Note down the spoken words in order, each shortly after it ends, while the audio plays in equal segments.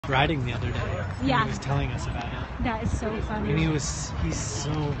riding the other day. Yeah. He was telling us about it. That is so funny. And he's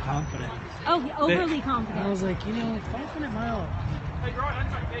so confident. Oh, overly confident. I was like, 500 mile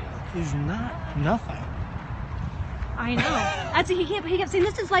is nothing. I know. That's he kept saying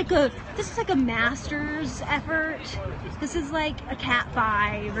this is like a master's effort. This is like a Cat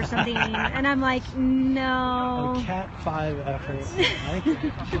 5 or something. And I'm like, no. A Cat 5 effort.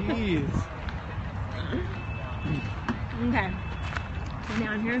 Jeez. Okay. Go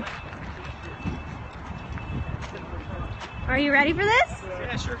down here. Are you ready for this?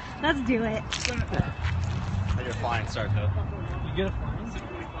 Yeah, sure. Let's do it. I get a flying start though. You get a flying?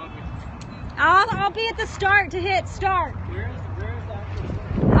 I'll be at the start to hit start. Where is that?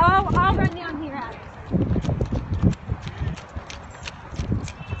 I'll run down here at it.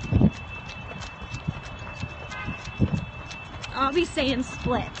 I'll be saying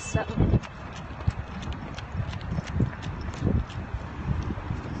splits, so.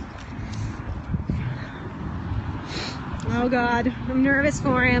 Oh God, I'm nervous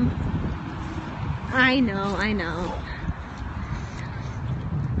for him. I know.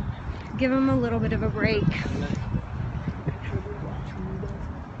 Give him a little bit of a break.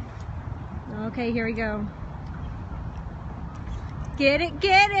 Okay, here we go. Get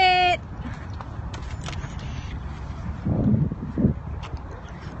it!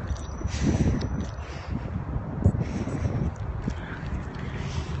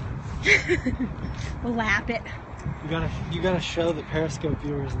 We'll lap it. You gotta show the Periscope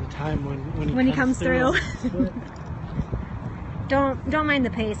viewers the time when he comes through. Don't mind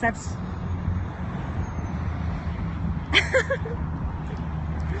the pace. That's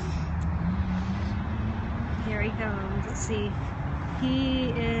here he comes. Let's see. He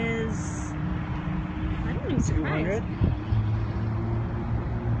is. I don't know. He's surprised.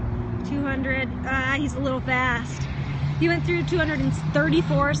 200. He's a little fast. He went through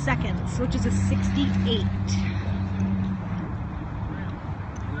 234 seconds, which is a 68.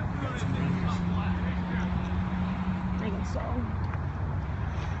 I guess so.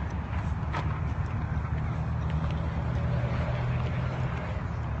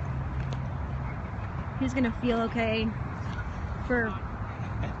 He's gonna feel okay for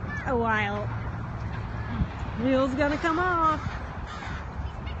a while. Wheel's gonna come off.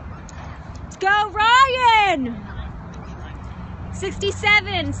 Let's go, Ryan!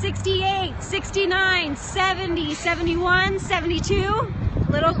 67, 68, 69, 70, 71, 72.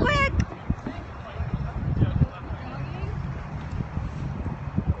 Little quick.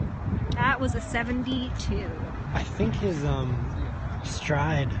 That was a 72. I think his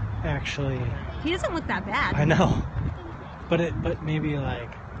stride actually. He doesn't look that bad. I know, but maybe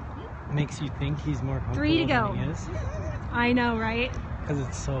like makes you think he's more comfortable 3 to go. than he is. I know, right? Because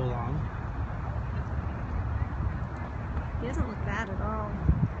it's so long. He doesn't look bad at all.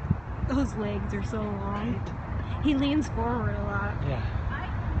 Those legs are so long. He leans forward a lot. Yeah.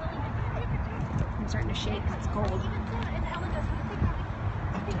 I'm starting to shake because it's cold.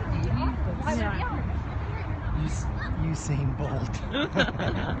 Yeah. Usain Bolt.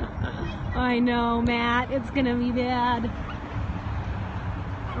 I know, Matt. It's gonna be bad.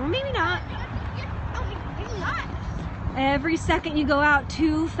 Or maybe not. Every second you go out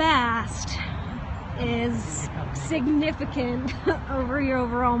too fast is significant over your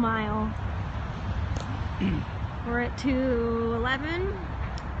overall mile. We're at 2:11.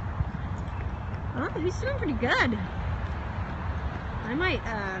 Oh, he's doing pretty good. I might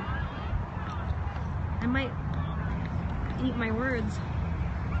eat my words.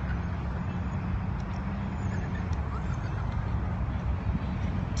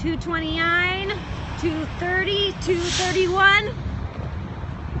 2:29, 2:30, 2:31.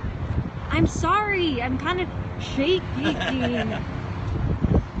 I'm sorry, I'm kind of shaking.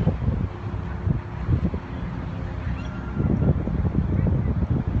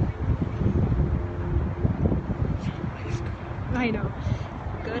 I know.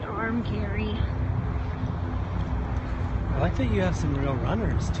 Good arm carry. I like that you have some real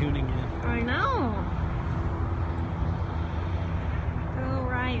runners tuning in. I know. Go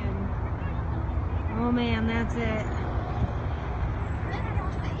Ryan. Oh man, that's it.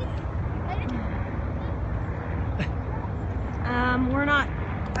 We're not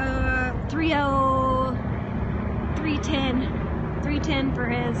 310 for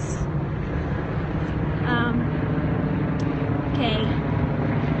his okay.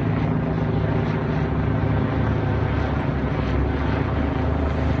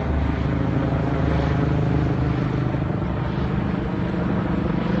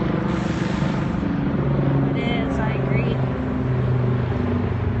 It is, I agree.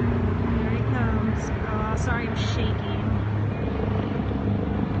 Here he comes. Oh, sorry, I'm shaking.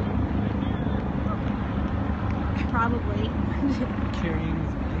 probably. Carrying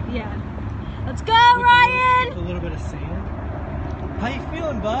his bike. Yeah. Let's go, Ryan! With a little bit of sand. How you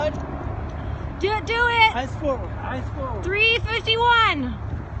feeling, bud? Do it! Eyes forward. Eyes forward. 3:51.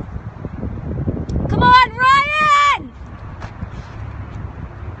 Come on, Ryan!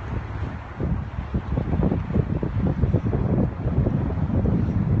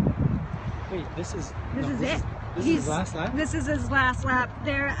 Wait, this is This is it. This is his last lap? This is his last lap.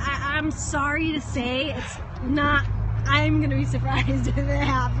 I'm sorry to say, it's not. I'm gonna be surprised if it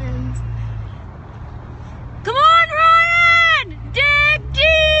happens. Come on, Ryan! Dig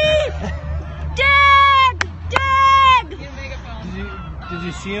deep! Dig! Did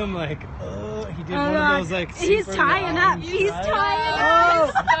you see him like, oh, he did Oh, one God. of those like He's super tying long up. He's strides? tying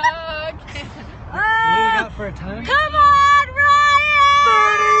Oh! up. What do we got for a time? Come on,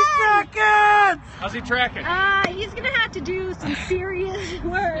 Ryan! 30 seconds! How's he tracking? He's gonna have to do some serious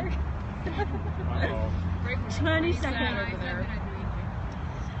work. 20 seconds.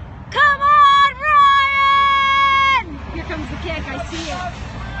 Come on, Ryan! Here comes the kick. I see it.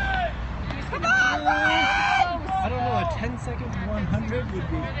 Come on, Ryan! I don't know, a 10-second 100 would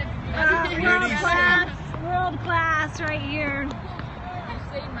be. World class right here.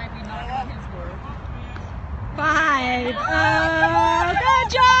 5. Good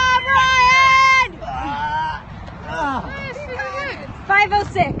job, Ryan!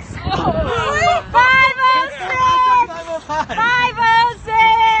 5:06. 5:06.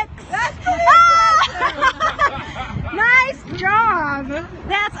 5:06. Nice job.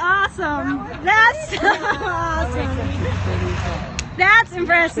 That's awesome. That's awesome. That's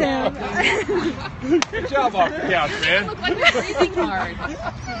impressive. Good job off the couch, man. Look like you're breathing hard.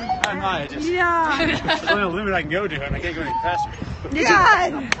 I'm not. I just Yeah. there's only a limit I can go to, and I can't go any faster.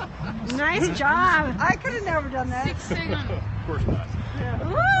 God. Nice job. I could have never done that. Of course not.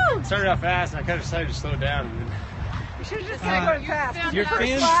 Woo! Started out fast, and I kind of decided to slow down. And then You should have just kept going fast. Your The first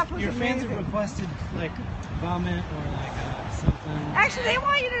fans, lap was your fans have amazing. requested like vomit or like something. Actually, they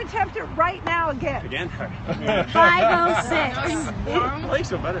want you to attempt it right now again. again, 5:06. I like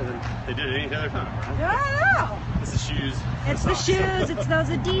so better than they did any other time. Right? No. It's the shoes. It's the shoes. It's those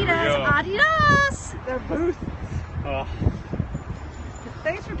Adidas. go. Adidas. They're booth. Oh,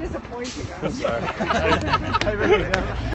 Thanks for disappointing us. I'm sorry. I really am.